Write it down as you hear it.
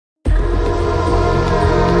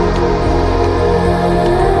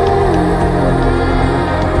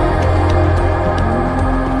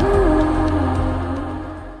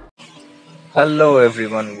Hello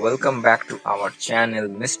everyone, welcome back to our channel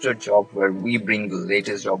Mr. Job, where we bring the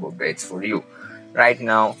latest job updates for you. Right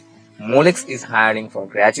now, Molex is hiring for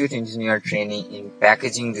graduate engineer trainee in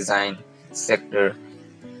packaging design sector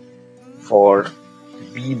for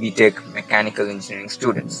B.Tech mechanical engineering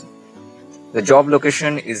students. The job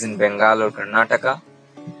location is in Bangalore, Karnataka.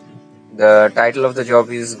 The title of the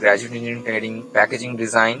job is Graduate Engineering Training Packaging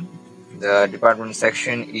Design. The department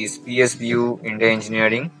section is PSBU India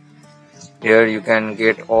Engineering. Here you can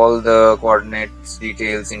get all the coordinates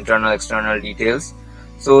details, internal external details.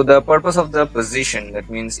 So the purpose of the position, that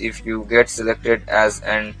means if you get selected as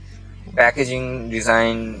an packaging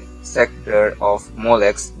design sector of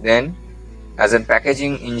Molex, then as a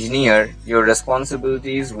packaging engineer your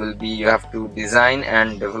responsibilities will be you have to design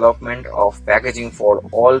and development of packaging for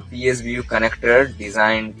all PSBU connector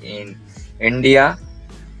designed in India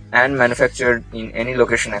and manufactured in any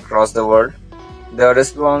location across the world. The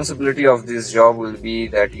responsibility of this job will be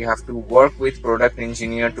that you have to work with product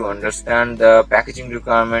engineer to understand the packaging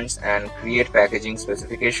requirements and create packaging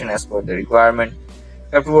specification as per the requirement.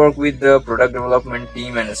 You have to work with the product development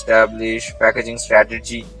team and establish packaging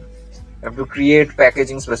strategy. You have to create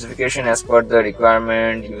packaging specification as per the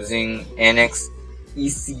requirement using NX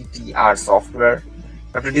ECTR software.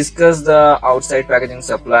 You have to discuss the outside packaging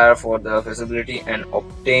supplier for the feasibility and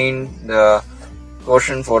obtain the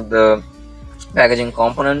quotient for the packaging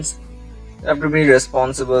components. You have to be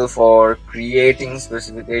responsible for creating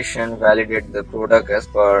specification, validate the product as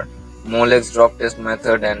per Molex drop test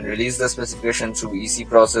method and release the specification through EC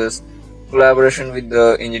process. Collaboration with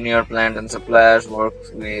the engineer, plant and suppliers, work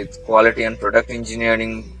with quality and product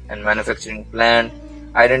engineering and manufacturing plant,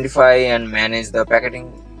 identify and manage the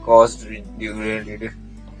packaging cost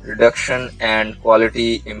reduction and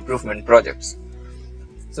quality improvement projects.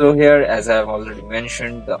 So here, as I have already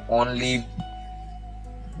mentioned, the only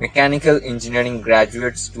mechanical engineering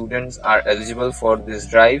graduate students are eligible for this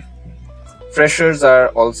drive. Freshers are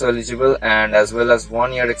also eligible, and as well as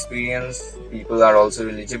 1 year experience people are also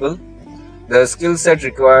eligible. The skill set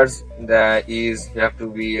requires that is you have to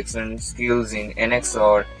be excellent skills in NX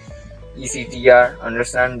or ECTR,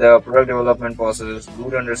 understand the product development process,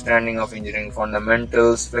 good understanding of engineering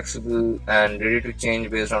fundamentals, flexible and ready to change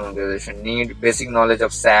based on organization need, basic knowledge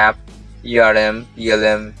of SAP, ERM,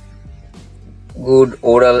 PLM, good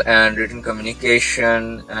oral and written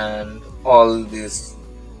communication, and all these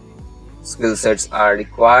skill sets are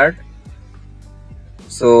required.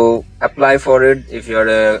 So apply for it if you're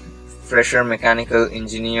a fresher mechanical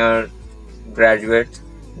engineer graduate,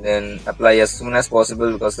 then apply as soon as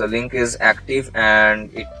possible because the link is active and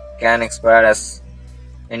it can expire as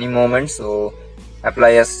any moment. So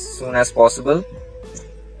apply as soon as possible,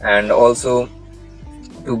 and also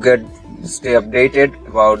to stay updated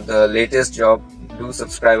about the latest job, do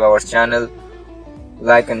subscribe our channel,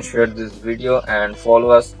 like and share this video, and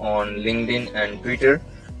follow us on LinkedIn and Twitter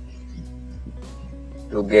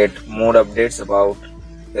to get more updates about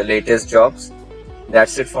the latest jobs.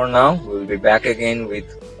 That's it for now. We'll be back again with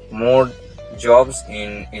more jobs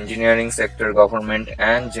in engineering sector, government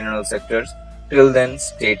and general sectors. Till then,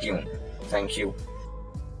 stay tuned. Thank you.